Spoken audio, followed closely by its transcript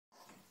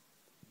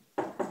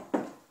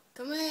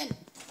Come in.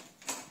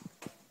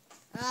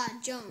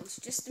 Jones,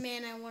 just the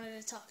man I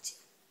wanted to talk to.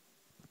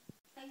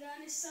 I got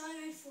an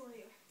assignment for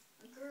you.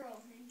 A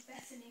girl named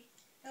Bethany,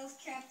 held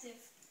captive.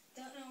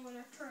 Don't know what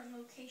her current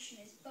location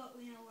is, but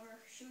we know where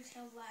she was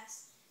held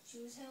last. She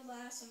was held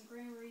last on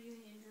Grand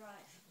Reunion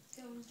Drive.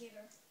 Go and get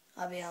her.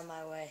 I'll be on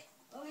my way.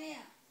 Oh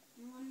yeah,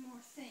 and one more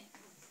thing.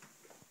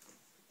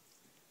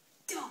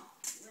 Don't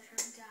let her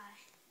die.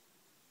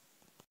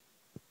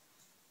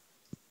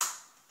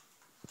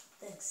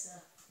 Thanks, sir.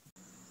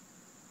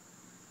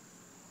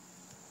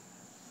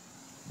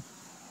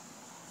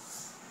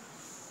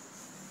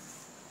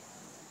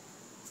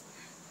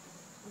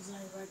 Was I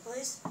in the right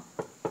place?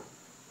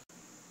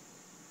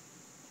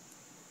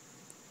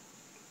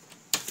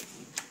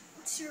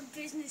 What's your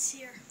business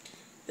here?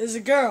 There's a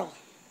girl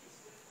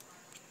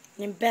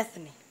named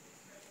Bethany.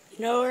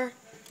 You know her?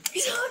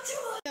 He's on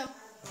to us!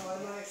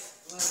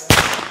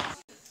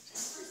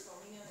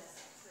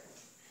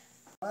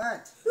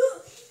 What?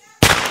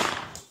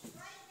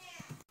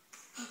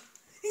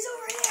 He's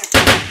over here!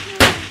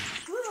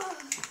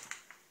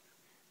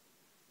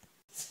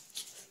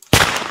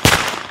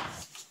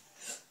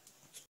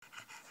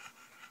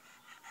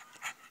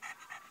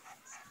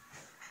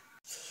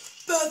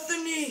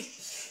 Bethany!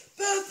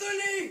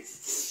 Bethany!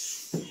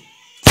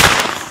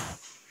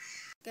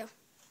 Go.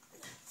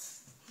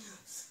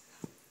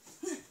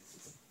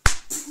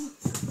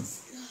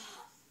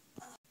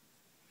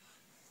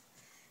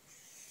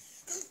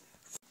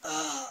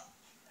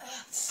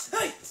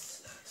 Hey!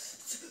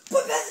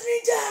 Put Bethany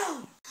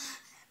down!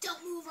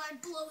 Don't move,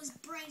 I'd blow his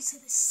brains to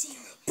the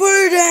ceiling. Put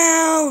her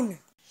down!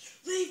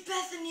 Leave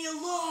Bethany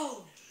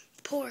alone!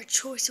 Poor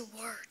choice of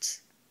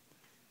words.